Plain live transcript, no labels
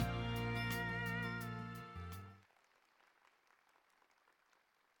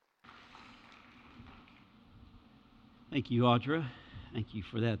Thank you, Audra. Thank you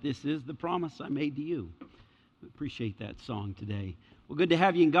for that. This is the promise I made to you. We appreciate that song today. Well, good to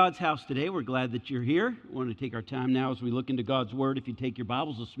have you in God's house today. We're glad that you're here. We want to take our time now as we look into God's Word. If you take your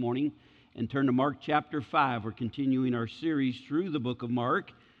Bibles this morning and turn to Mark chapter 5, we're continuing our series through the book of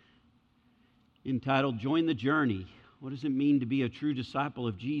Mark entitled Join the Journey. What does it mean to be a true disciple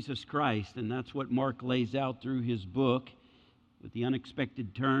of Jesus Christ? And that's what Mark lays out through his book, with the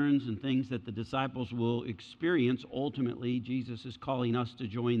unexpected turns and things that the disciples will experience. Ultimately, Jesus is calling us to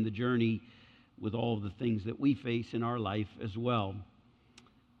join the journey with all of the things that we face in our life as well.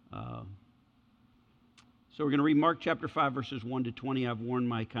 So we're going to read Mark chapter 5, verses 1 to 20. I've worn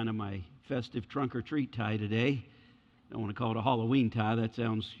my festive trunk or treat tie today. I don't want to call it a Halloween tie. That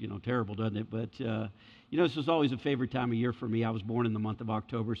sounds, terrible, doesn't it? But, this is always a favorite time of year for me. I was born in the month of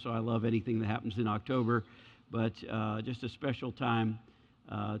October, so I love anything that happens in October. But just a special time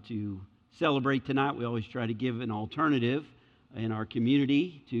to celebrate tonight. We always try to give an alternative in our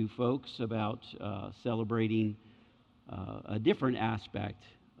community to folks about celebrating a different aspect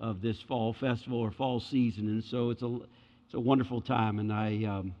of this fall festival or fall season. And so it's a wonderful time, and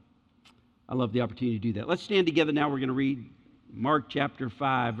I love the opportunity to do that. Let's stand together now. We're going to read Mark chapter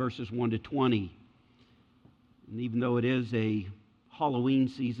 5, verses 1 to 20. And even though it is a Halloween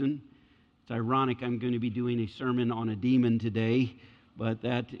season, it's ironic I'm going to be doing a sermon on a demon today, but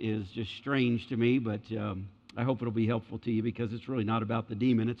that is just strange to me, but I hope it'll be helpful to you, because it's really not about the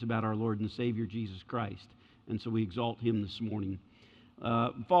demon. It's about our Lord and Savior, Jesus Christ. And so we exalt him this morning.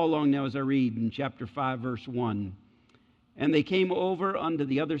 Follow along now as I read in chapter 5, verse 1. And they came over unto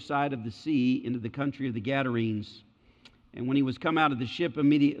the other side of the sea, into the country of the Gadarenes. And when he was come out of the ship,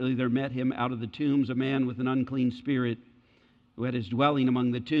 immediately there met him out of the tombs a man with an unclean spirit, who had his dwelling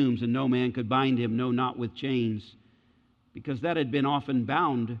among the tombs, and no man could bind him, no, not with chains, because that had been often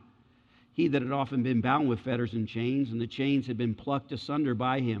bound, he that had often been bound with fetters and chains, and the chains had been plucked asunder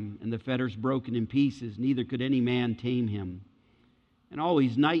by him, and the fetters broken in pieces, neither could any man tame him. And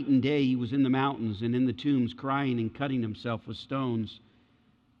always night and day he was in the mountains and in the tombs, crying and cutting himself with stones.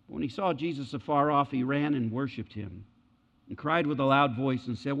 But when he saw Jesus afar off, he ran and worshipped him, and cried with a loud voice,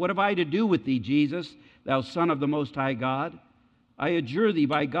 and said, What have I to do with thee, Jesus, thou Son of the Most High God? I adjure thee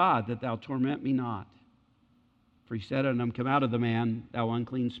by God that thou torment me not. For he said unto him, Come out of the man, thou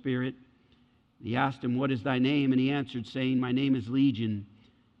unclean spirit. And he asked him, What is thy name? And he answered, saying, My name is Legion,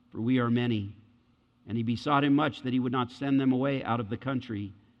 for we are many. And he besought him much that he would not send them away out of the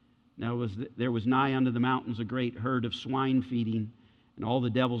country. Now there was nigh unto the mountains a great herd of swine feeding, and all the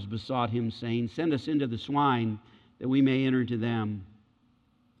devils besought him, saying, Send us into the swine, that we may enter into them.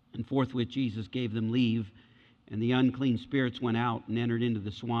 And forthwith Jesus gave them leave, and the unclean spirits went out and entered into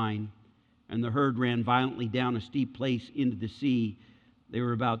the swine. And the herd ran violently down a steep place into the sea. They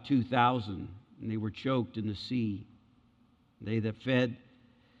were about 2,000, and they were choked in the sea. They that fed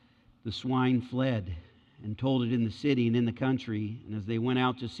the swine fled, and told it in the city and in the country. And as they went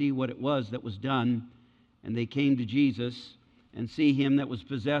out to see what it was that was done, and they came to Jesus, and see him that was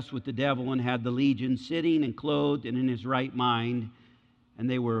possessed with the devil and had the legion, sitting and clothed and in his right mind, and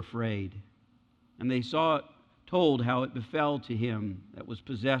they were afraid. And they told how it befell to him that was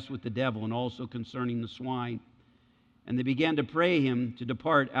possessed with the devil, and also concerning the swine. And they began to pray him to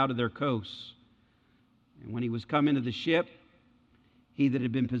depart out of their coasts. And when he was come into the ship, he that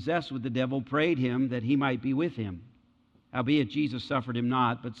had been possessed with the devil prayed him that he might be with him. Howbeit Jesus suffered him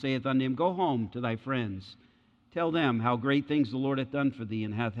not, but saith unto him, Go home to thy friends. Tell them how great things the Lord hath done for thee,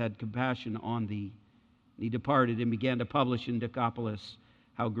 and hath had compassion on thee. And he departed and began to publish in Decapolis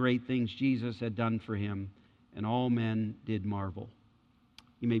how great things Jesus had done for him. And all men did marvel.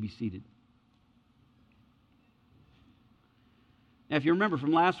 You may be seated. Now, if you remember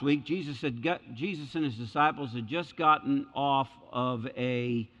from last week, Jesus and his disciples had just gotten off of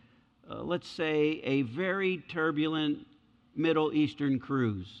let's say, a very turbulent Middle Eastern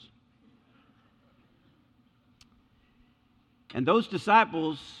cruise. And those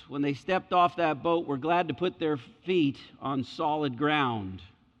disciples, when they stepped off that boat, were glad to put their feet on solid ground.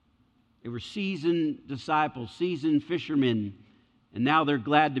 They were seasoned disciples, seasoned fishermen, and now they're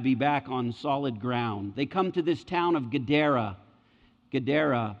glad to be back on solid ground. They come to this town of Gadara.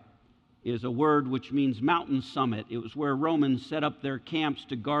 Gadara is a word which means mountain summit. It was where Romans set up their camps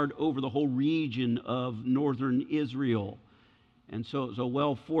to guard over the whole region of northern Israel. And so it was a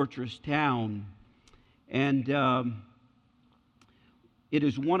well-fortressed town. And it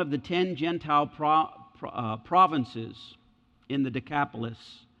is one of the 10 Gentile provinces in the Decapolis.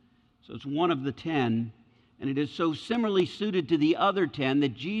 So it's one of the 10. And it is so similarly suited to the other 10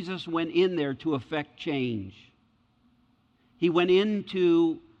 that Jesus went in there to effect change. He went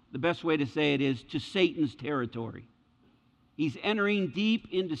into, the best way to say it is, to Satan's territory. He's entering deep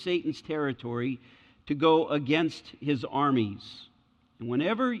into Satan's territory to go against his armies. And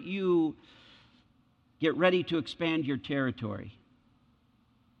whenever you get ready to expand your territory,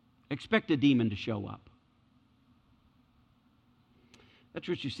 expect a demon to show up. That's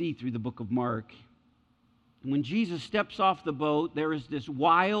what you see through the book of Mark. And when Jesus steps off the boat, there is this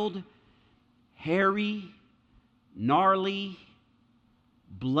wild, hairy, gnarly,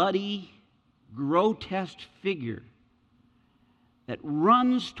 bloody, grotesque figure that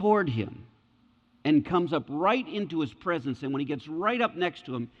runs toward him and comes up right into his presence. And when he gets right up next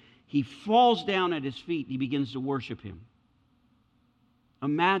to him, he falls down at his feet and he begins to worship him.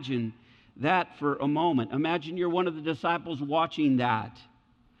 Imagine that for a moment. Imagine you're one of the disciples watching that.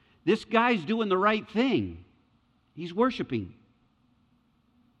 This guy's doing the right thing. He's worshiping.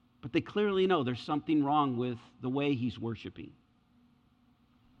 But they clearly know there's something wrong with the way he's worshiping.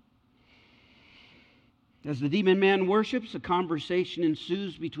 As the demon man worships, a conversation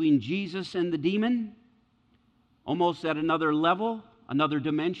ensues between Jesus and the demon, almost at another level, another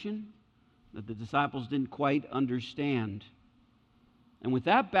dimension that the disciples didn't quite understand. And with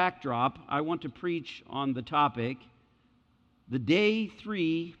that backdrop, I want to preach on the topic, the day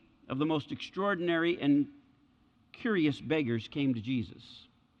 3 of the most extraordinary and curious beggars came to Jesus.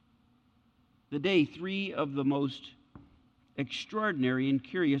 The day 3 of the most extraordinary and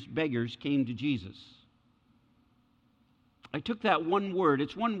curious beggars came to Jesus. I took that one word.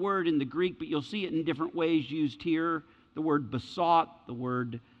 It's one word in the Greek, but you'll see it in different ways used here. The word besought, the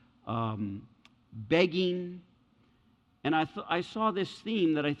word begging. And I saw this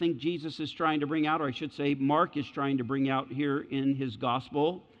theme that I think Jesus is trying to bring out, or I should say Mark is trying to bring out here in his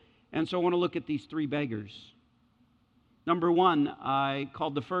gospel. And so I want to look at these 3 beggars. Number 1, I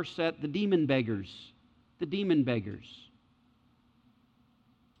called the first set the demon beggars. The demon beggars.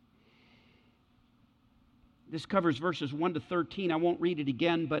 This covers verses 1 to 13. I won't read it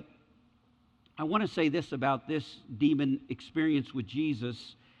again, but I want to say this about this demon experience with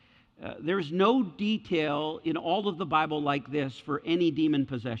Jesus. There's no detail in all of the Bible like this for any demon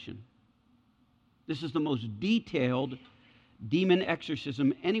possession. This is the most detailed demon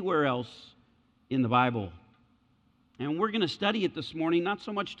exorcism anywhere else in the Bible. And we're going to study it this morning, not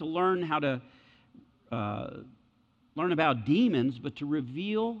so much to learn how to learn about demons, but to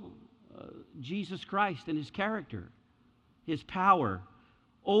reveal Jesus Christ and his character, his power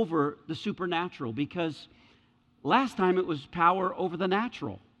over the supernatural. Because last time it was power over the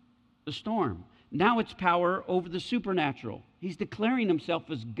natural, the storm. Now it's power over the supernatural. He's declaring himself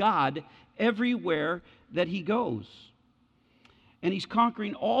as God everywhere that he goes. And he's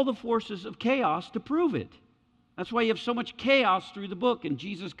conquering all the forces of chaos to prove it. That's why you have so much chaos through the book, and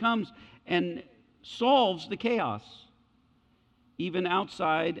Jesus comes and solves the chaos, even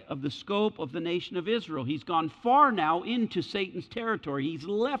outside of the scope of the nation of Israel. He's gone far now into Satan's territory. He's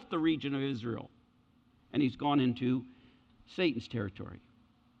left the region of Israel, and he's gone into Satan's territory.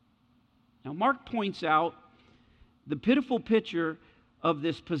 Now, Mark points out the pitiful picture of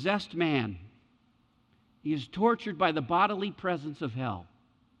this possessed man. He is tortured by the bodily presence of hell.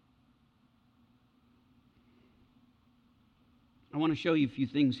 I want to show you a few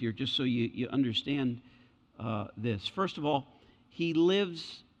things here just so you understand this. First of all, he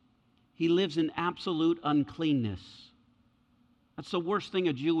lives in absolute uncleanness. That's the worst thing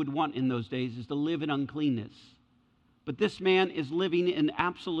a Jew would want in those days, is to live in uncleanness. But this man is living in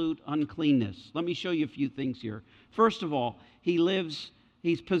absolute uncleanness. Let me show you a few things here. First of all,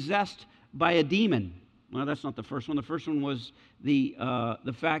 he's possessed by a demon. Well, that's not the first one. The first one was the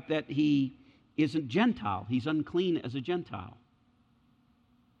fact that he is a Gentile. He's unclean as a Gentile.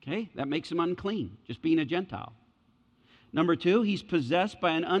 Okay, that makes him unclean, just being a Gentile. Number 2, he's possessed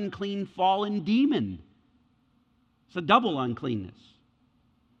by an unclean fallen demon. It's a double uncleanness.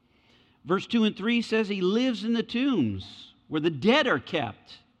 Verse 2 and 3 says he lives in the tombs where the dead are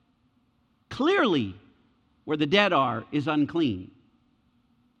kept. Clearly, where the dead are is unclean.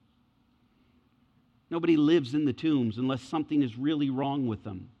 Nobody lives in the tombs unless something is really wrong with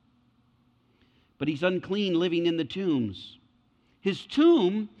them. But he's unclean living in the tombs. His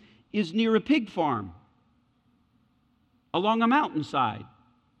tomb is near a pig farm along a mountainside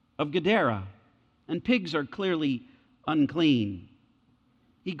of Gadara, and pigs are clearly unclean.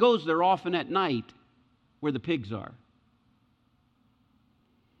 He goes there often at night where the pigs are.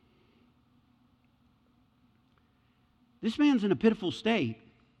 This man's in a pitiful state.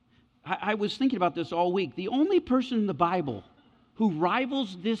 I was thinking about this all week. The only person in the Bible who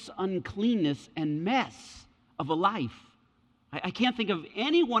rivals this uncleanness and mess of a life, I can't think of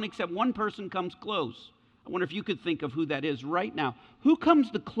anyone except one person comes close. I wonder if you could think of who that is right now. Who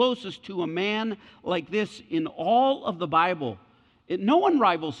comes the closest to a man like this in all of the Bible? No one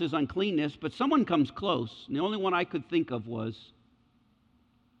rivals his uncleanness, but someone comes close. And the only one I could think of was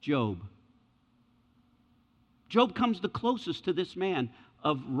Job. Job comes the closest to this man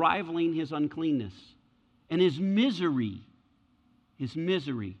of rivaling his uncleanness and his misery. His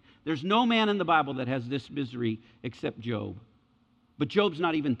misery. There's no man in the Bible that has this misery except Job. But Job's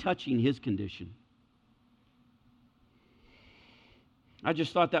not even touching his condition. I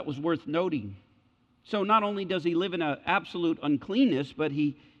just thought that was worth noting. So not only does he live in an absolute uncleanness, but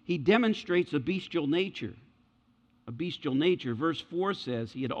he demonstrates a bestial nature. A bestial nature. Verse 4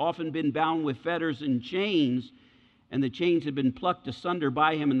 says, he had often been bound with fetters and chains, and the chains had been plucked asunder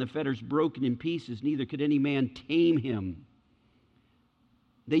by him, and the fetters broken in pieces. Neither could any man tame him.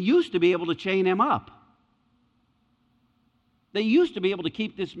 They used to be able to chain him up. They used to be able to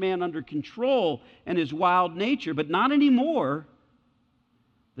keep this man under control and his wild nature, but not anymore.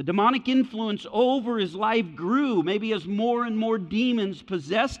 The demonic influence over his life grew. Maybe as more and more demons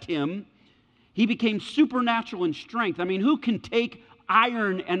possessed him, he became supernatural in strength. I mean, who can take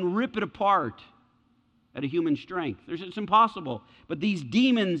iron and rip it apart at a human strength? It's impossible. But these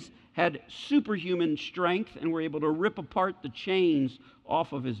demons had superhuman strength and were able to rip apart the chains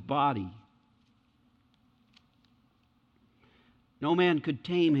off of his body. No man could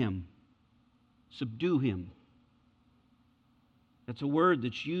tame him, subdue him. That's a word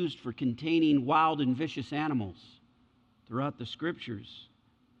that's used for containing wild and vicious animals throughout the Scriptures.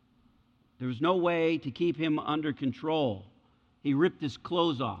 There was no way to keep him under control. He ripped his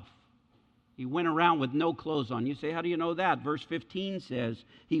clothes off. He went around with no clothes on. You say, how do you know that? Verse 15 says,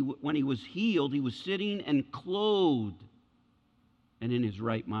 when he was healed, he was sitting and clothed and in his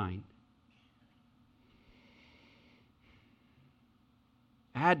right mind.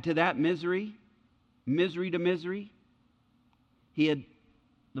 Add to that misery to misery. He had,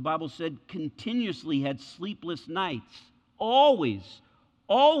 the Bible said, continuously had sleepless nights. Always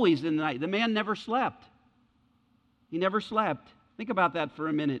in the night. The man never slept. He never slept. Think about that for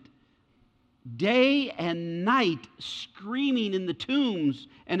a minute. Day and night screaming in the tombs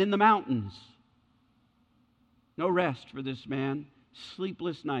and in the mountains. No rest for this man.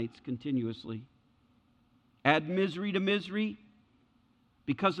 Sleepless nights continuously. Add misery to misery.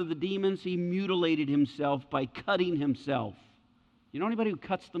 Because of the demons, he mutilated himself by cutting himself. You know anybody who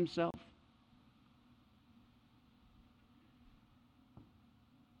cuts themselves?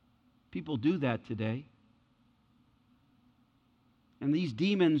 People do that today. And these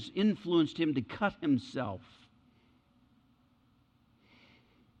demons influenced him to cut himself.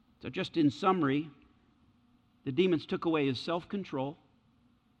 So just in summary, the demons took away his self-control.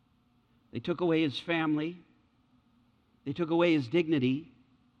 They took away his family. They took away his dignity.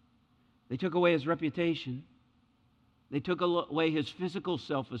 They took away his reputation. They took away his physical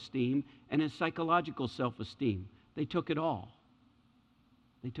self-esteem and his psychological self-esteem. They took it all.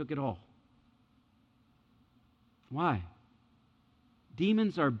 They took it all. Why?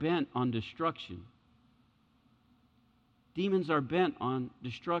 Demons are bent on destruction. Demons are bent on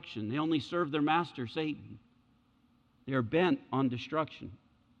destruction. They only serve their master, Satan. They are bent on destruction.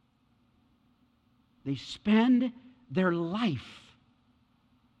 They spend their life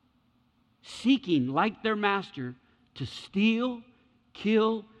seeking, like their master, to steal,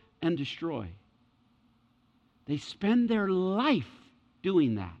 kill, and destroy. They spend their life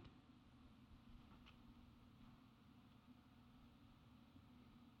doing that.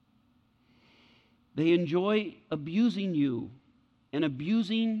 They enjoy abusing you and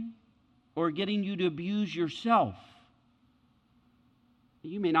abusing or getting you to abuse yourself.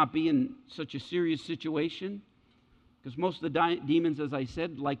 You may not be in such a serious situation because most of the demons, as I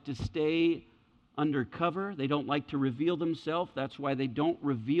said, like to stay undercover. They don't like to reveal themselves. That's why they don't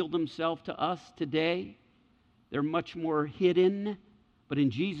reveal themselves to us today. They're much more hidden. But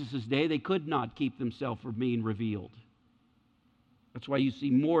in Jesus' day, they could not keep themselves from being revealed. That's why you see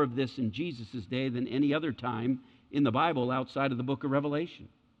more of this in Jesus' day than any other time in the Bible outside of the book of Revelation.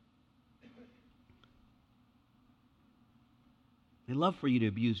 They love for you to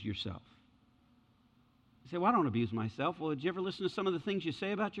abuse yourself. You say, well, I don't abuse myself. Well, did you ever listen to some of the things you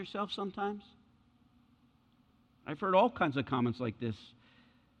say about yourself sometimes? I've heard all kinds of comments like this.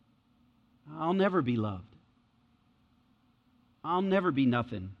 I'll never be loved. I'll never be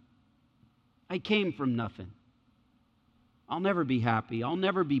nothing. I came from nothing. I'll never be happy. I'll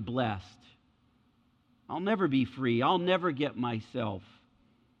never be blessed. I'll never be free. I'll never get myself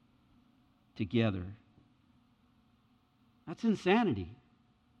together. That's insanity.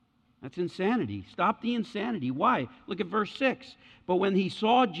 That's insanity. Stop the insanity. Why? Look at verse 6. But when he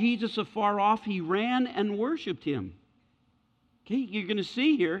saw Jesus afar off, he ran and worshiped him. Okay, you're going to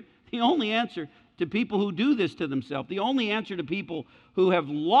see here the only answer to people who do this to themselves, the only answer to people who have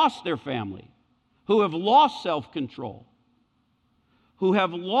lost their family, who have lost self-control, who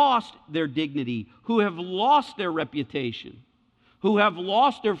have lost their dignity, who have lost their reputation, who have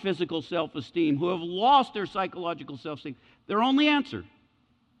lost their physical self-esteem, who have lost their psychological self-esteem. Their only answer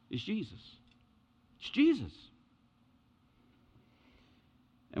is Jesus. It's Jesus.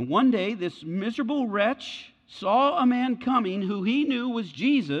 And one day, this miserable wretch saw a man coming who he knew was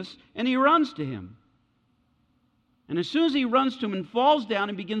Jesus, and he runs to him. And as soon as he runs to him and falls down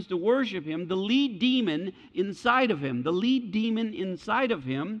and begins to worship him, the lead demon inside of him,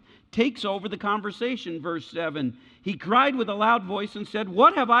 takes over the conversation. Verse 7, he cried with a loud voice and said,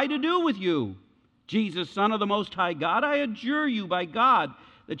 "What have I to do with you, Jesus, Son of the Most High God? I adjure you by God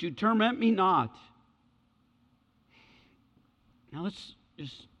that you torment me not." Now let's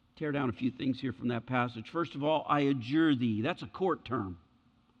just tear down a few things here from that passage. First of all, I adjure thee. That's a court term.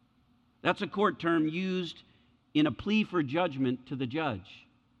 That's a court term used in a plea for judgment to the judge.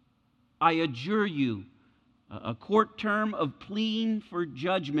 I adjure you. A court term of pleading for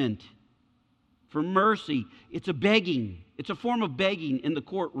judgment, for mercy. It's a begging. It's a form of begging in the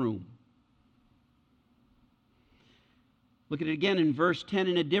courtroom. Look at it again in verse 10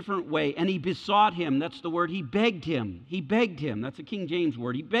 in a different way. And he besought him. That's the word. He begged him. He begged him. That's a King James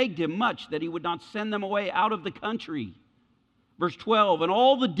word. He begged him much that he would not send them away out of the country. Verse 12, and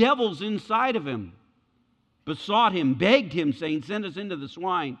all the devils inside of him besought him, begged him, saying, "Send us into the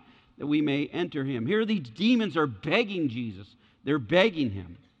swine that we may enter him." Here these demons are begging Jesus. They're begging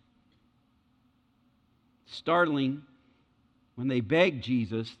him. Startling, when they beg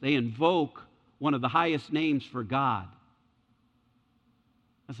Jesus, they invoke one of the highest names for God.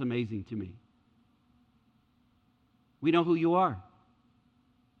 That's amazing to me. We know who you are.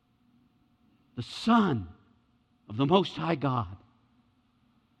 The Son of the Most High God.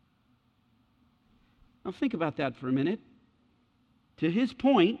 Now think about that for a minute. To his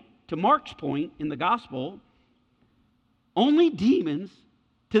point, to Mark's point in the gospel, only demons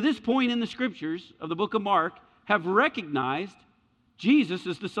to this point in the scriptures of the book of Mark have recognized Jesus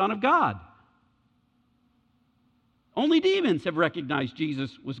as the Son of God. Only demons have recognized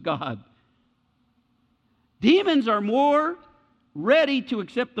Jesus was God. Demons are more ready to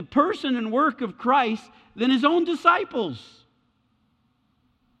accept the person and work of Christ than his own disciples.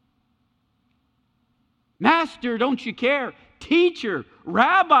 Master, don't you care? Teacher,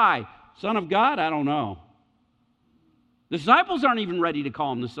 rabbi, Son of God, I don't know. The disciples aren't even ready to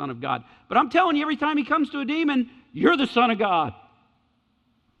call him the Son of God. But I'm telling you, every time he comes to a demon, you're the Son of God.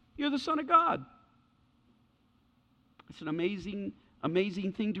 You're the Son of God. It's an amazing,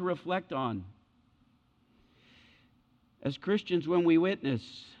 amazing thing to reflect on. As Christians, when we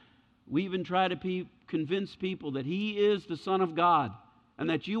witness, we even try to convince people that he is the Son of God and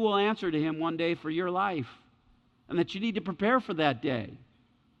that you will answer to him one day for your life and that you need to prepare for that day.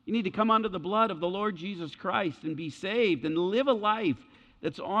 You need to come under the blood of the Lord Jesus Christ and be saved and live a life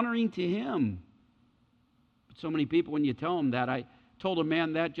that's honoring to him. But so many people, when you tell them that, I told a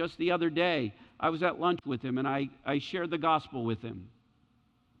man that just the other day. I was at lunch with him and I shared the gospel with him.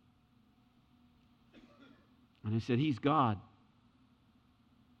 And I said, he's God.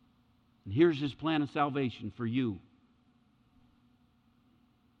 And here's his plan of salvation for you.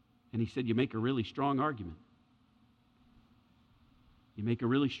 And he said, you make a really strong argument. You make a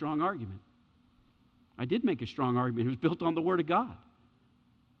really strong argument. I did make a strong argument. It was built on the Word of God.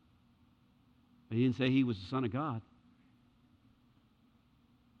 But he didn't say he was the Son of God.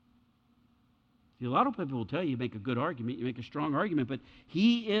 See, a lot of people will tell you make a good argument, you make a strong argument, but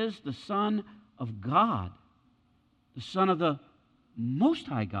he is the Son of God, the Son of the Most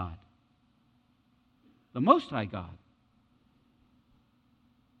High God. The Most High God.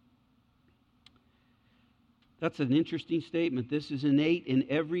 That's an interesting statement. This is innate in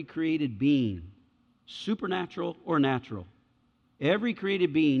every created being, supernatural or natural. Every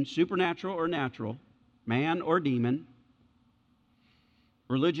created being, supernatural or natural, man or demon.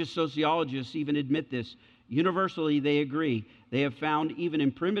 Religious sociologists even admit this. Universally, they agree. They have found even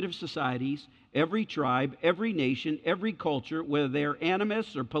in primitive societies, every tribe, every nation, every culture, whether they're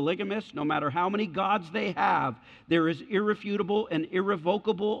animists or polygamists, no matter how many gods they have, there is this irrefutable and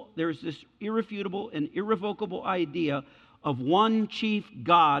irrevocable idea of one chief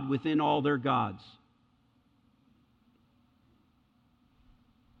God within all their gods.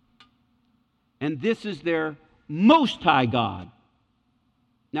 And this is their Most High God.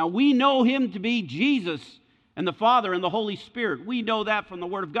 Now, we know him to be Jesus, and the Father and the Holy Spirit. We know that from the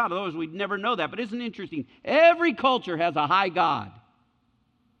Word of God. Otherwise, we'd never know that. But isn't it interesting? Every culture has a high God.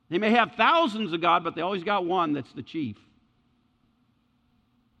 They may have thousands of God, but they always got one that's the chief.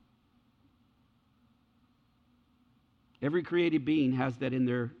 Every created being has that in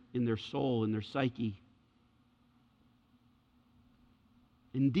their soul, in their psyche.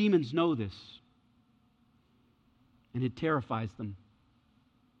 And demons know this. And it terrifies them.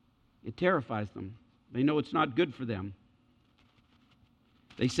 It terrifies them. They know it's not good for them.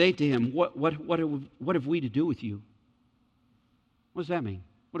 They say to him, what have we to do with you? What does that mean?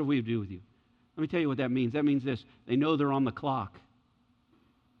 What have we to do with you? Let me tell you what that means. That means this. They know they're on the clock.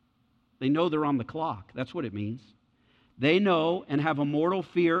 They know they're on the clock. That's what it means. They know and have a mortal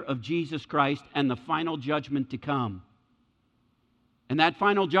fear of Jesus Christ and the final judgment to come. And that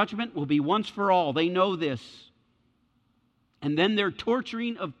final judgment will be once for all. They know this. And then their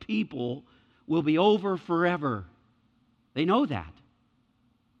torturing of people will be over forever. They know that.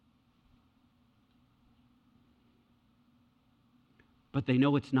 But they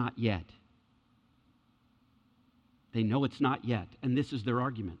know it's not yet. They know it's not yet. And this is their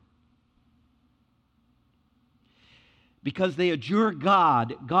argument. Because they adjure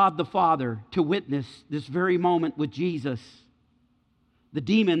God the Father, to witness this very moment with Jesus. The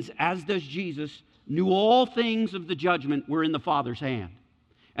demons, as does Jesus, knew all things of the judgment were in the Father's hand.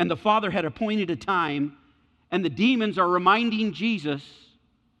 And the Father had appointed a time, and the demons are reminding Jesus,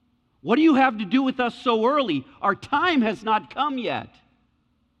 what do you have to do with us so early? Our time has not come yet.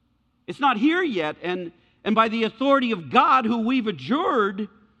 It's not here yet. And by the authority of God, who we've adjured,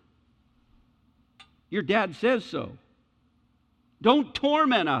 your dad says so. Don't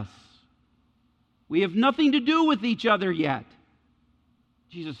torment us. We have nothing to do with each other yet.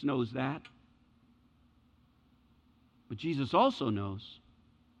 Jesus knows that. But Jesus also knows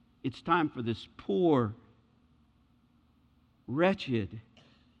it's time for this poor, wretched,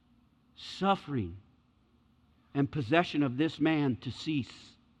 suffering, and possession of this man to cease.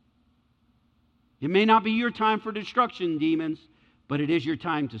 It may not be your time for destruction, demons, but it is your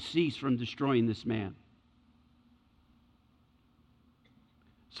time to cease from destroying this man.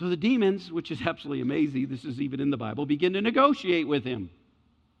 So the demons, which is absolutely amazing, this is even in the Bible, begin to negotiate with him.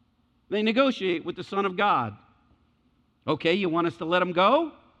 They negotiate with the Son of God. Okay, you want us to let him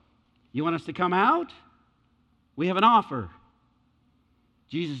go? You want us to come out? We have an offer.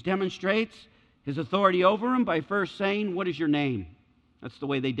 Jesus demonstrates his authority over him by first saying, what is your name? That's the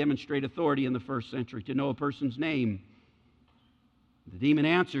way they demonstrate authority in the first century, to know a person's name. The demon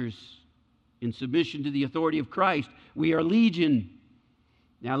answers in submission to the authority of Christ, we are legion.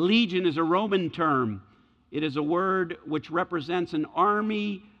 Now, legion is a Roman term. It is a word which represents an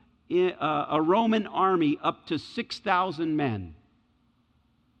army, a Roman army up to 6,000 men.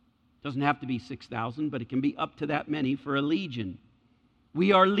 It doesn't have to be 6,000, but it can be up to that many for a legion.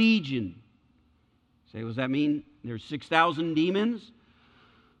 We are legion. Say, what does that mean? There's 6,000 demons?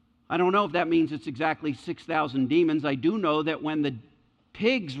 I don't know if that means it's exactly 6,000 demons. I do know that when the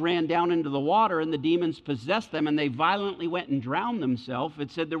pigs ran down into the water and the demons possessed them and they violently went and drowned themselves,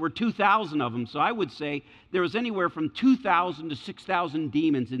 it said there were 2,000 of them. So I would say there was anywhere from 2,000 to 6,000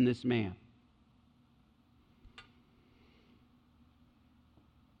 demons in this man.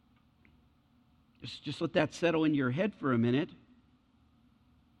 Just let that settle in your head for a minute.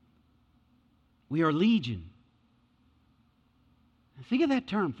 We are legion. Think of that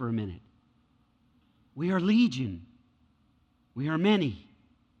term for a minute. We are legion. We are many.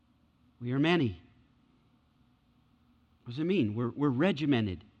 We are many. What does it mean? We're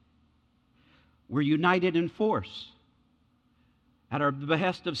regimented. We're united in force. At our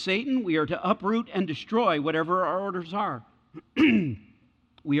behest of Satan, we are to uproot and destroy whatever our orders are.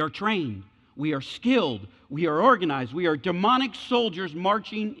 We are trained. We are skilled. We are organized. We are demonic soldiers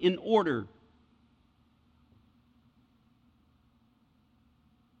marching in order.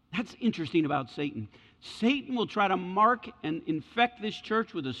 That's interesting about Satan. Satan will try to mark and infect this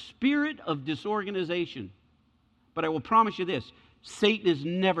church with a spirit of disorganization. But I will promise you this, Satan is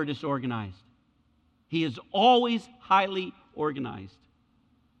never disorganized. He is always highly organized.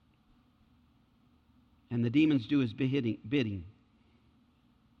 And the demons do his bidding.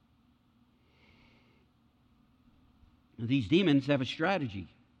 These demons have a strategy.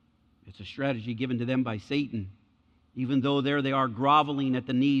 It's a strategy given to them by Satan. Even though there they are groveling at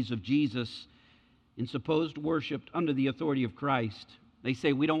the knees of Jesus in supposed worship under the authority of Christ. They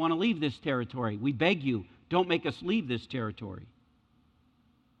say, we don't want to leave this territory. We beg you, don't make us leave this territory.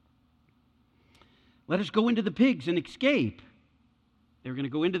 Let us go into the pigs and escape. They're going to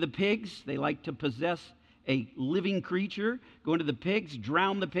go into the pigs. They like to possess a living creature, go into the pigs,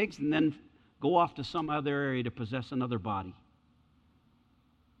 drown the pigs, and then go off to some other area to possess another body.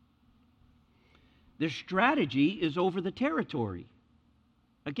 Their strategy is over the territory.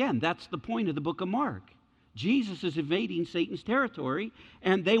 Again, that's the point of the book of Mark. Jesus is invading Satan's territory,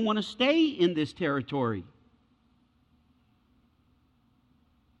 and they want to stay in this territory.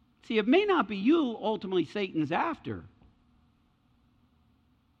 See, it may not be you ultimately Satan's after,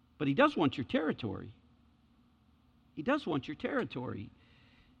 but he does want your territory. He does want your territory.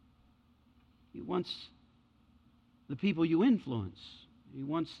 He wants the people you influence. He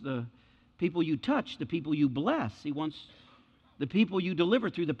wants the people you touch, the people you bless. He wants the people you deliver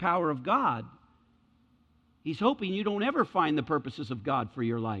through the power of God. He's hoping you don't ever find the purposes of God for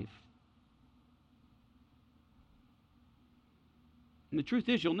your life. And the truth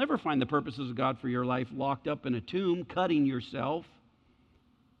is, you'll never find the purposes of God for your life locked up in a tomb, cutting yourself,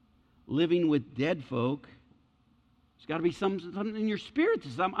 living with dead folk. There's got to be something in your spirit that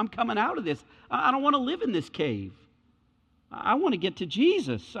says, I'm coming out of this. I don't want to live in this cave. I want to get to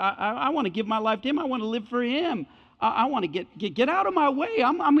Jesus. I want to give my life to Him. I want to live for Him. I want to get out of my way.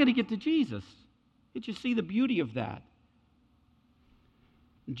 I'm going to get to Jesus. Did you see the beauty of that?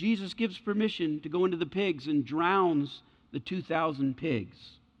 Jesus gives permission to go into the pigs and drowns the 2,000 pigs.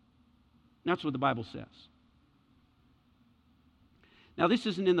 That's what the Bible says. Now, this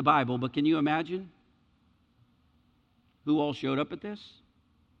isn't in the Bible, but can you imagine who all showed up at this?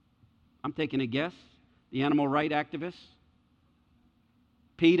 I'm taking a guess. The animal rights activists.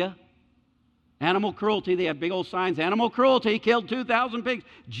 PETA. Animal cruelty. They have big old signs. Animal cruelty killed 2,000 pigs.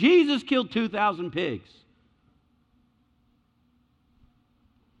 Jesus killed 2,000 pigs.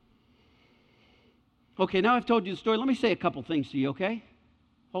 Okay, now I've told you the story. Let me say a couple things to you, okay?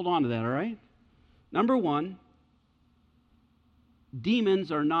 Hold on to that, all right? Number one,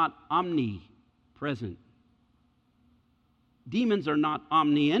 demons are not omnipresent. Demons are not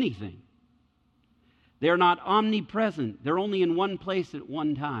omni-anything. They're not omnipresent. They're only in one place at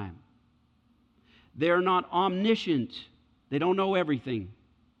one time. They're not omniscient. They don't know everything.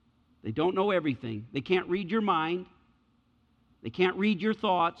 They don't know everything. They can't read your mind. They can't read your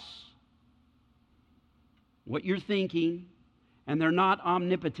thoughts, what you're thinking, and they're not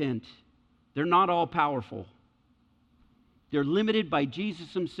omnipotent. They're not all-powerful. They're limited by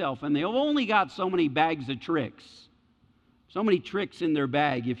Jesus Himself, and they've only got so many bags of tricks, so many tricks in their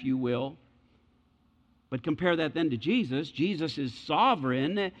bag, if you will. But compare that then to Jesus. Jesus is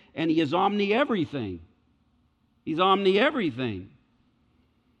sovereign, and He is omni-everything. He's omni-everything.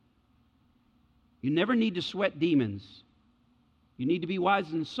 You never need to sweat demons. You need to be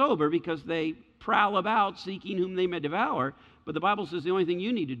wise and sober because they prowl about seeking whom they may devour. But the Bible says the only thing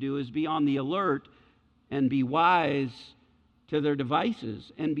you need to do is be on the alert and be wise to their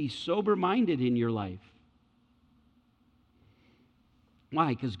devices and be sober-minded in your life. Why?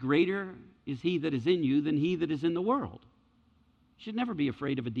 Because greater is He that is in you than he that is in the world. You should never be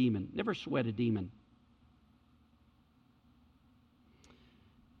afraid of a demon. Never sweat a demon.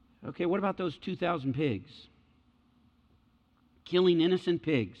 Okay, what about those 2,000 pigs? Killing innocent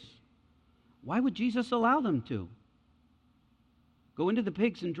pigs. Why would Jesus allow them to? Go into the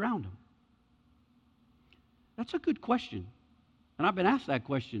pigs and drown them. That's a good question. And I've been asked that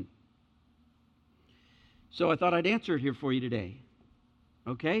question. So I thought I'd answer it here for you today.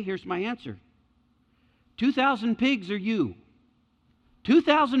 Okay, here's my answer. 2,000 pigs or you?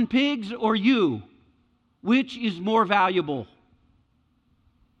 2,000 pigs or you? Which is more valuable?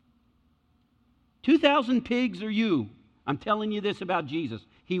 2,000 pigs or you? I'm telling you this about Jesus.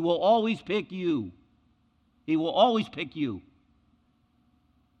 He will always pick you. He will always pick you.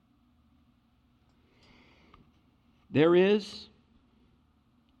 There is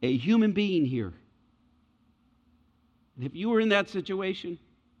a human being here. And if you were in that situation,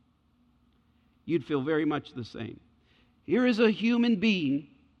 you'd feel very much the same. Here is a human being,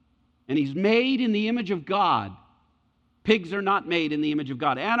 and he's made in the image of God. Pigs are not made in the image of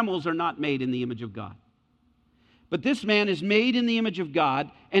God. Animals are not made in the image of God. But this man is made in the image of God,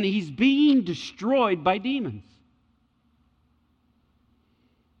 and he's being destroyed by demons.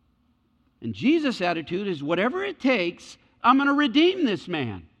 And Jesus' attitude is, whatever it takes, I'm going to redeem this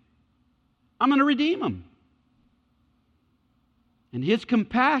man. I'm going to redeem him. And his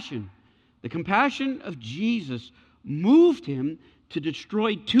compassion, the compassion of Jesus, moved him to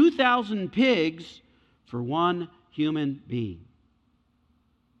destroy 2,000 pigs for one human being.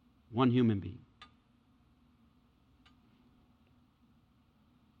 One human being.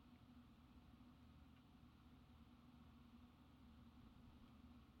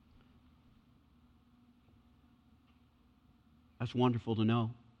 That's wonderful to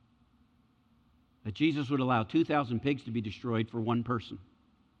know. That Jesus would allow 2,000 pigs to be destroyed for one person.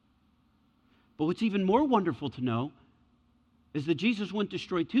 But what's even more wonderful to know is that Jesus wouldn't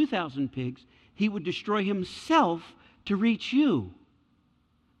destroy 2,000 pigs. He would destroy himself to reach you.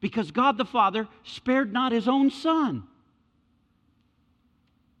 Because God the Father spared not his own Son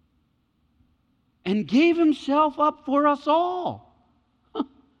and gave himself up for us all. He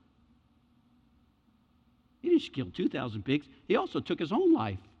didn't just kill 2,000 pigs. He also took his own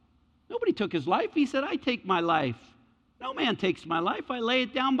life. Nobody took his life. He said, I take my life. No man takes my life. I lay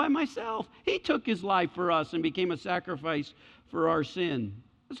it down by myself. He took his life for us and became a sacrifice for our sin.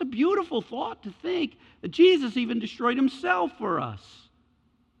 It's a beautiful thought to think that Jesus even destroyed himself for us.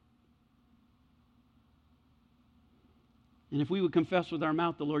 And if we would confess with our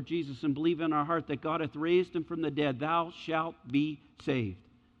mouth the Lord Jesus and believe in our heart that God hath raised him from the dead, thou shalt be saved.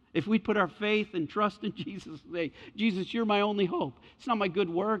 If we put our faith and trust in Jesus and say, Jesus, you're my only hope. It's not my good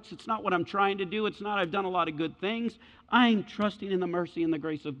works. It's not what I'm trying to do. It's not I've done a lot of good things. I'm trusting in the mercy and the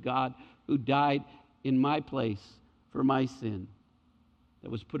grace of God who died in my place for my sin that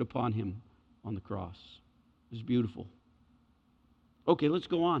was put upon him on the cross. It was beautiful. Okay, let's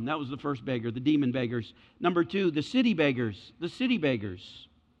go on. That was the first beggar, the demon beggars. Number 2, the city beggars. The city beggars.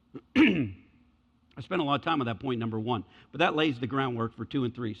 I spent a lot of time on that point, number 1. But that lays the groundwork for 2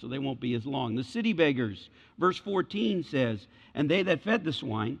 and 3, so they won't be as long. The city beggars. Verse 14 says, and they that fed the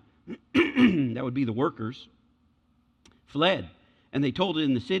swine, that would be the workers, fled. And they told it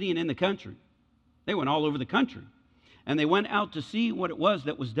in the city and in the country. They went all over the country. And they went out to see what it was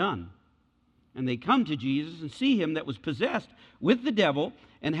that was done. And they come to Jesus and see him that was possessed with the devil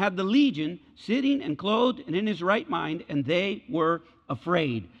and had the legion sitting and clothed and in his right mind, and they were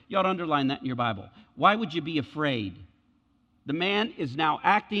afraid. You ought to underline that in your Bible. Why would you be afraid? The man is now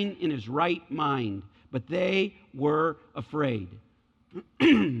acting in his right mind, but they were afraid.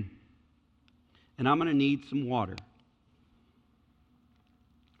 And I'm going to need some water.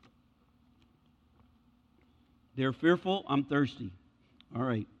 They're fearful, I'm thirsty. All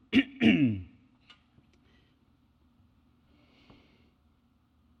right.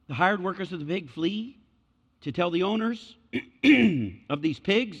 The hired workers of the pig flee to tell the owners of these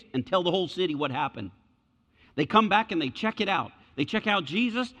pigs and tell the whole city what happened. They come back and they check it out. They check out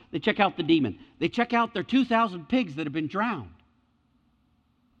Jesus. They check out the demon. They check out their 2,000 pigs that have been drowned.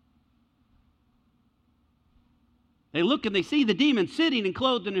 They look and they see the demon sitting and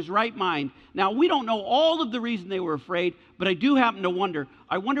clothed in his right mind. Now, we don't know all of the reason they were afraid, but I do happen to wonder.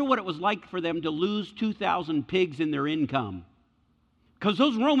 I wonder what it was like for them to lose 2,000 pigs in their income. Because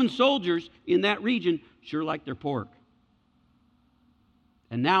those Roman soldiers in that region sure like their pork.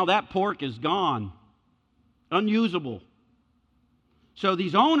 And now that pork is gone, unusable. So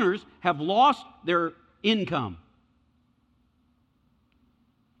these owners have lost their income.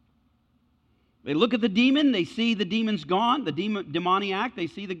 They look at the demon, they see the demon's gone, the demoniac, they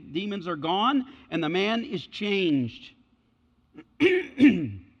see the demons are gone, and the man is changed.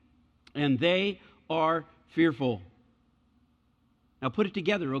 And they are fearful. Now put it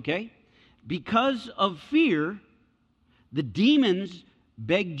together, okay? Because of fear, the demons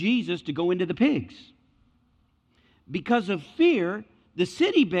begged Jesus to go into the pigs. Because of fear, the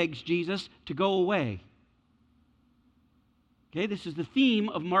city begs Jesus to go away. Okay, this is the theme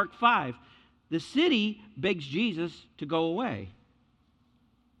of Mark 5. The city begs Jesus to go away.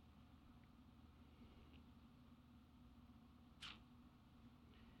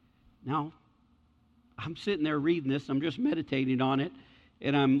 Now, I'm sitting there reading this, I'm just meditating on it,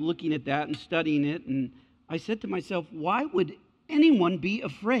 and I'm looking at that and studying it, and I said to myself, why would anyone be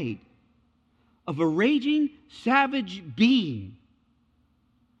afraid of a raging, savage being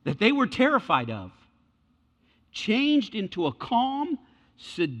that they were terrified of, changed into a calm,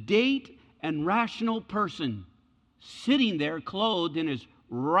 sedate, and rational person, sitting there clothed in his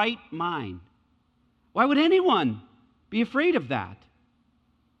right mind? Why would anyone be afraid of that?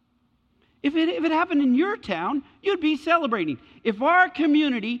 If it happened in your town, you'd be celebrating. If our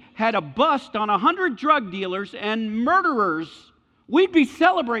community had a bust on 100 drug dealers and murderers, we'd be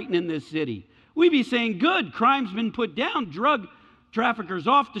celebrating in this city. We'd be saying, good, crime's been put down, drug traffickers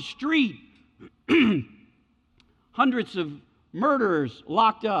off the street, hundreds of murderers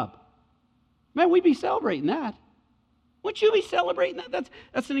locked up. Man, we'd be celebrating that. Wouldn't you be celebrating that?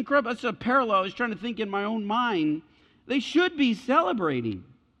 That's an incredible, that's a parallel. I was trying to think in my own mind. They should be celebrating.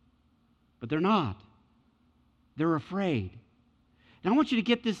 But they're not. They're afraid. Now I want you to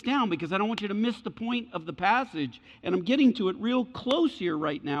get this down because I don't want you to miss the point of the passage. And I'm getting to it real close here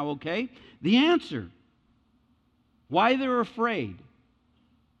right now, okay? The answer, why they're afraid,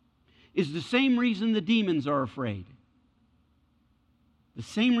 is the same reason the demons are afraid. The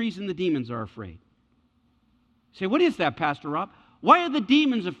same reason the demons are afraid. You say, what is that, Pastor Rob? Why are the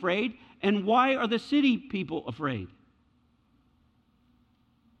demons afraid And why are the city people afraid?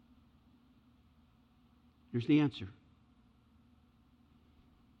 Here's the answer.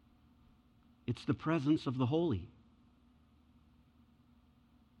 It's the presence of the holy.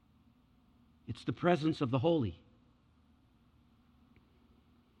 It's the presence of the holy.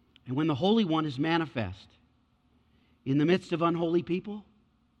 And when the Holy One is manifest in the midst of unholy people,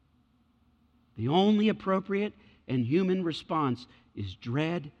 the only appropriate and human response is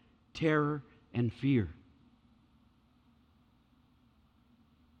dread, terror, and fear.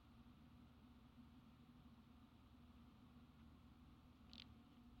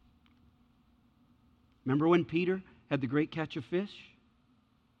 Remember when Peter had the great catch of fish?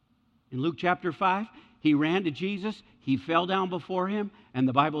 In Luke chapter 5, he ran to Jesus, he fell down before him, and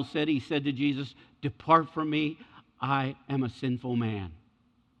the Bible said, he said to Jesus, "Depart from me, I am a sinful man."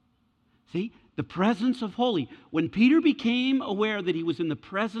 See, the presence of holy. When Peter became aware that he was in the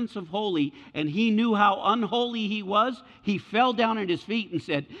presence of holy and he knew how unholy he was, he fell down at his feet and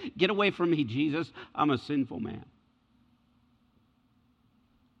said, "Get away from me, Jesus, I'm a sinful man."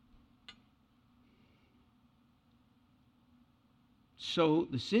 So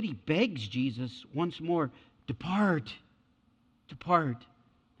the city begs Jesus once more, "Depart, depart."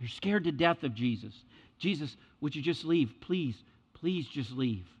 They're scared to death of Jesus. "Jesus, would you just leave? Please, please just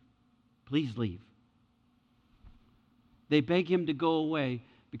leave. Please leave." They beg him to go away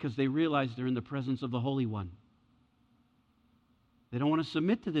because they realize they're in the presence of the Holy One. They don't want to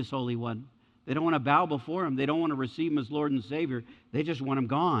submit to this Holy One. They don't want to bow before him. They don't want to receive him as Lord and Savior. They just want him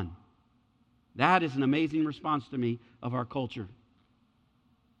gone. That is an amazing response to me of our culture.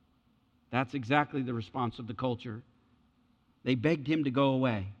 That's exactly the response of the culture. They begged him to go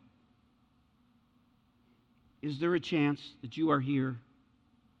away. Is there a chance that you are here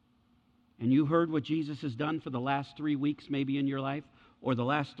and you heard what Jesus has done for the last 3 weeks maybe in your life, or the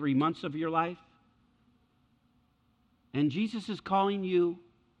last 3 months of your life? And Jesus is calling you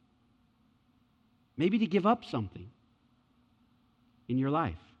maybe to give up something in your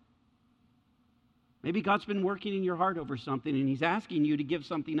life. Maybe God's been working in your heart over something and he's asking you to give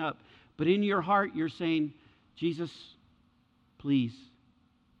something up. But in your heart, you're saying, "Jesus, please,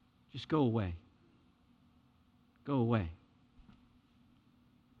 just go away. Go away."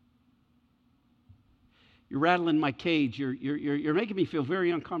 You're rattling my cage. You're making me feel very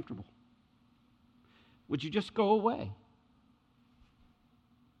uncomfortable. Would you just go away?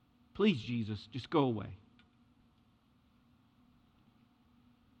 Please, Jesus, just go away.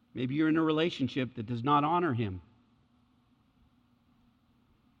 Maybe you're in a relationship that does not honor him.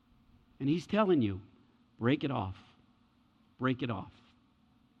 And he's telling you, break it off. Break it off.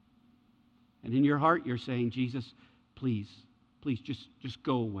 And in your heart, you're saying, "Jesus, please, please, just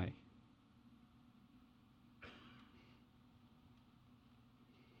go away."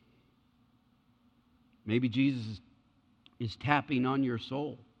 Maybe Jesus is tapping on your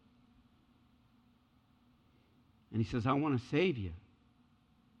soul. And he says, "I want to save you."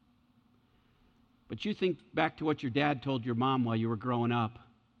 But you think back to what your dad told your mom while you were growing up.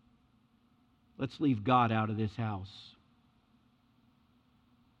 Let's leave God out of this house.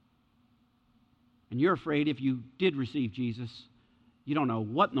 And you're afraid if you did receive Jesus, you don't know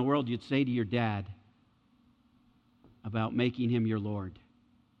what in the world you'd say to your dad about making him your Lord.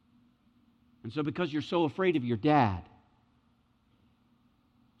 And so because you're so afraid of your dad,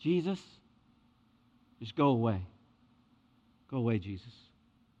 "Jesus, just go away. Go away, Jesus.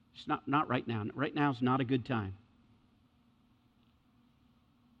 It's not right now. Right now is not a good time."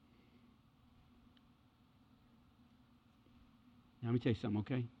 Now, let me tell you something,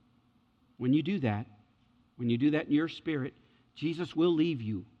 okay? When you do that in your spirit, Jesus will leave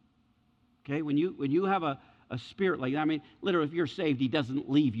you. Okay? When you have a spirit like that, I mean, literally, if you're saved, he doesn't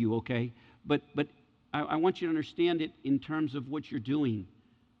leave you, okay? But I want you to understand it in terms of what you're doing.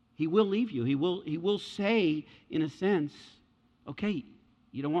 He will leave you. He will say, in a sense, "Okay,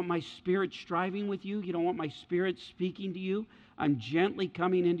 you don't want my spirit striving with you? You don't want my spirit speaking to you? I'm gently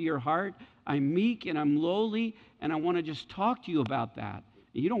coming into your heart. I'm meek and I'm lowly, and I want to just talk to you about that."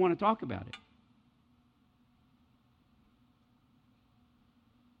 And you don't want to talk about it.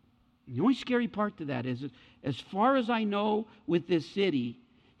 The only scary part to that is, as far as I know with this city,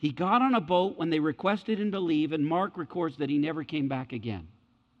 he got on a boat when they requested him to leave, and Mark records that he never came back again.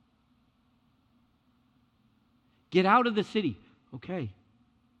 Get out of the city. Okay.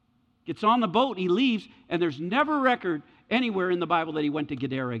 Gets on the boat, he leaves, and there's never a record anywhere in the Bible that he went to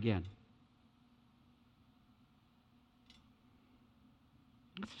Gadara again.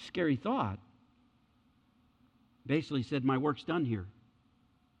 That's a scary thought. Basically said, "My work's done here.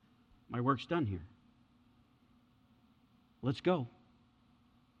 My work's done here. Let's go."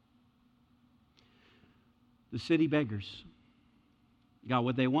 The city beggars got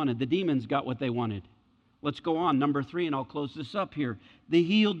what they wanted. The demons got what they wanted. Let's go on. Number 3, and I'll close this up here. The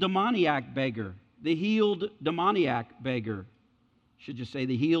healed demoniac beggar. The healed demoniac beggar. Should just say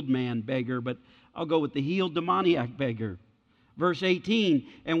the healed man beggar, but I'll go with the healed demoniac beggar. Verse 18,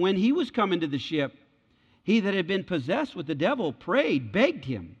 and when he was come into the ship, he that had been possessed with the devil prayed, begged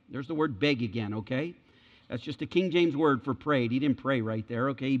him. There's the word beg again, okay? That's just a King James word for prayed. He didn't pray right there,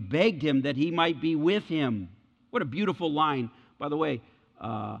 okay? He begged him that he might be with him. What a beautiful line. By the way,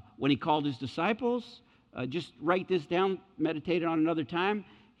 when he called his disciples, just write this down, meditate on another time.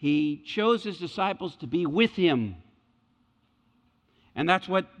 He chose his disciples to be with him. And that's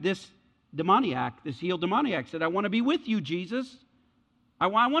what this demoniac, this healed demoniac said, I want to be with you, Jesus. I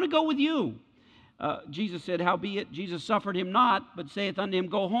want to go with you. Jesus said, howbeit, Jesus suffered him not, but saith unto him,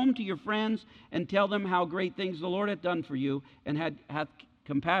 go home to your friends and tell them how great things the Lord hath done for you, and hath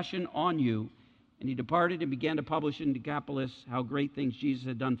compassion on you. And he departed and began to publish in Decapolis how great things Jesus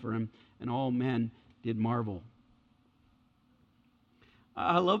had done for him, and all men did marvel.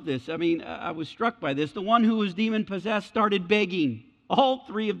 I love this. I mean, I was struck by this. The one who was demon-possessed started begging. All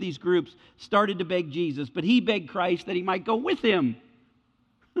 3 of these groups started to beg Jesus, but he begged Christ that he might go with him.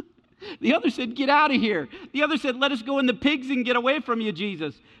 The other said, get out of here. The other said, let us go in the pigs and get away from you,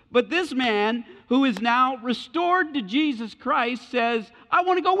 Jesus. But this man, who is now restored to Jesus Christ, says, I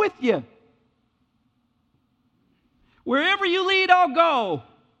want to go with you. Wherever you lead, I'll go.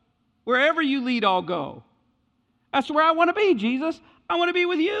 Wherever you lead, I'll go. That's where I want to be, Jesus. I want to be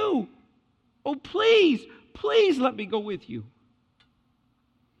with you. Oh, please, please let me go with you.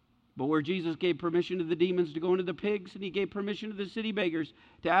 But where Jesus gave permission to the demons to go into the pigs, and he gave permission to the city beggars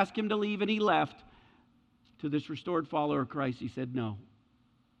to ask him to leave, and he left, to this restored follower of Christ, he said no.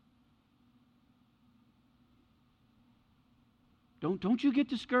 Don't you get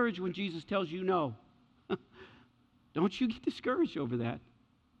discouraged when Jesus tells you no. Don't you get discouraged over that.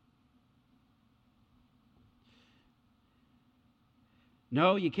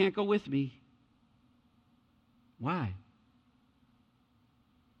 No, you can't go with me. Why?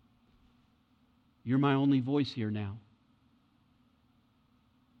 You're my only voice here now.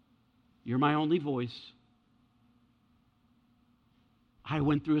 You're my only voice. I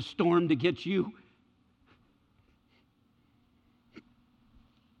went through a storm to get you.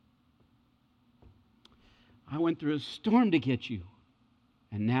 I went through a storm to get you.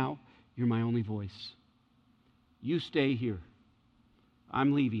 And now you're my only voice. You stay here.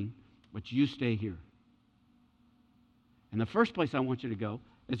 I'm leaving, but you stay here. And the first place I want you to go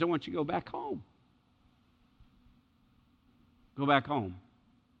is I want you to go back home. Go back home.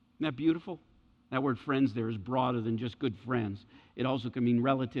 Isn't that beautiful? That word friends there is broader than just good friends. It also can mean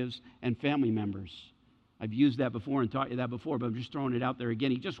relatives and family members. I've used that before and taught you that before, but I'm just throwing it out there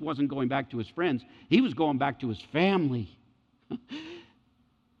again. He just wasn't going back to his friends. He was going back to his family.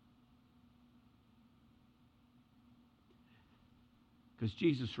 Because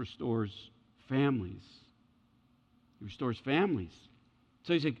Jesus restores families. He restores families.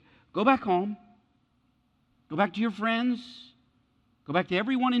 So he said, go back home. Go back to your friends. Go back to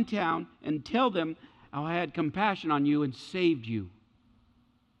everyone in town and tell them how I had compassion on you and saved you.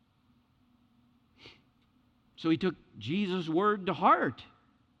 So he took Jesus' word to heart.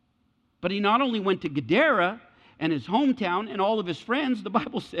 But he not only went to Gadara and his hometown and all of his friends, the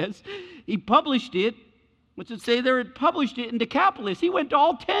Bible says, he published it. What's it say there? It published it in Decapolis. He went to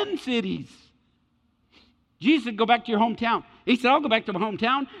all 10 cities. Jesus said, go back to your hometown. He said, I'll go back to my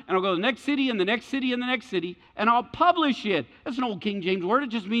hometown, and I'll go to the next city, and the next city, and the next city, and I'll publish it. That's an old King James word. It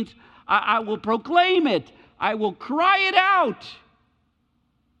just means I will proclaim it. I will cry it out.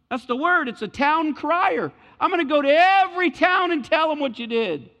 That's the word. It's a town crier. I'm going to go to every town and tell them what you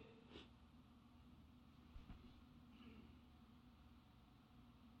did.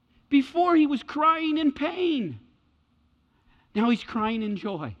 Before he was crying in pain. Now he's crying in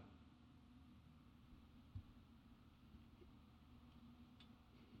joy.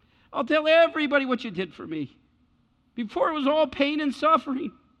 I'll tell everybody what you did for me. Before it was all pain and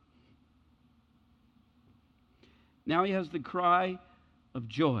suffering. Now he has the cry of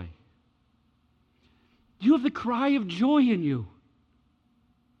joy. You have the cry of joy in you.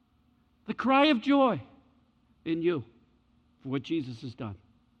 The cry of joy in you for what Jesus has done.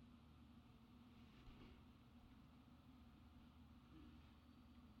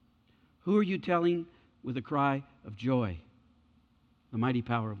 Who are you telling with a cry of joy? The mighty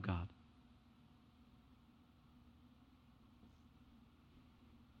power of God.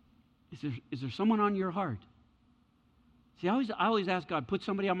 Is there someone on your heart? See, I always ask God, put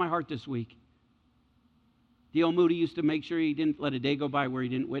somebody on my heart this week. D.L. Moody used to make sure he didn't let a day go by where he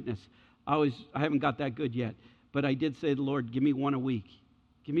didn't witness. I haven't got that good yet, but I did say to the Lord, give me one a week.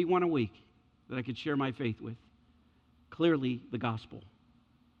 Give me one a week that I could share my faith with. Clearly, the gospel.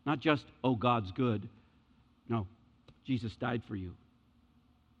 Not just, oh, God's good. No, Jesus died for you.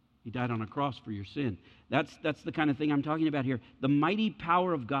 He died on a cross for your sin. That's the kind of thing I'm talking about here. The mighty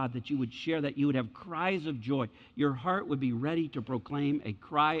power of God that you would share, that you would have cries of joy. Your heart would be ready to proclaim a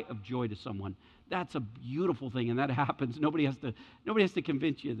cry of joy to someone. That's a beautiful thing, and that happens. Nobody has to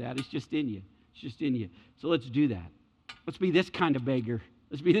convince you of that. It's just in you. It's just in you. So let's do that. Let's be this kind of beggar.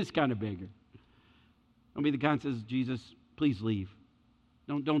 Let's be this kind of beggar. Don't be the kind that says, Jesus, please leave.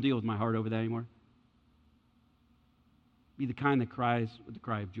 Don't deal with my heart over that anymore. Be the kind that cries with the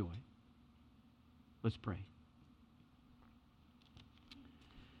cry of joy. Let's pray.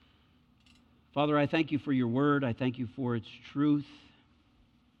 Father, I thank you for your word. I thank you for its truth.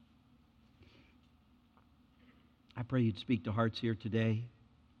 I pray you'd speak to hearts here today.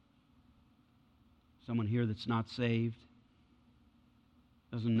 Someone here that's not saved,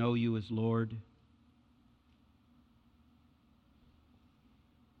 doesn't know you as Lord.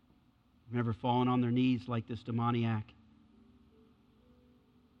 Never fallen on their knees like this demoniac.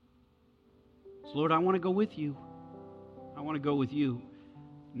 So Lord, I want to go with you. I want to go with you.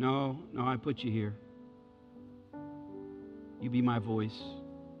 No, I put you here. You be my voice.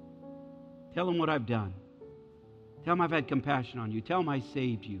 Tell them what I've done. Tell them I've had compassion on you. Tell them I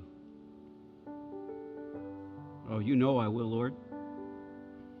saved you. Oh, you know I will, Lord.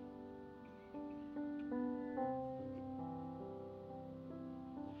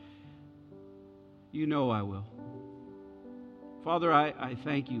 You know I will. Father, I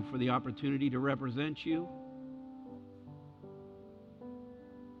thank you for the opportunity to represent you,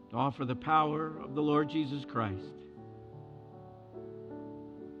 to offer the power of the Lord Jesus Christ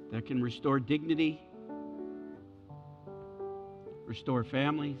that can restore dignity, restore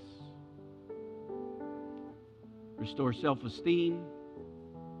families, restore self-esteem,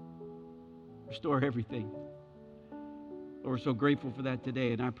 restore everything. Lord, we're so grateful for that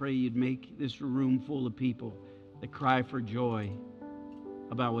today, and I pray you'd make this room full of people that cry for joy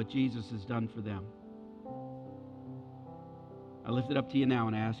about what Jesus has done for them. I lift it up to you now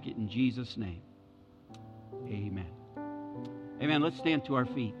and ask it in Jesus' name. Amen. Amen. Let's stand to our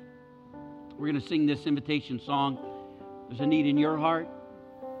feet. We're going to sing this invitation song. There's a need in your heart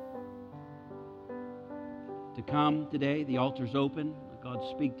to come today. The altar's open. Let God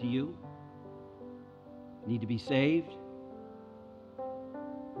speak to you. You need to be saved.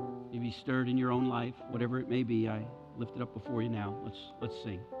 You be stirred in your own life, whatever it may be. I lift it up before you now. Let's sing.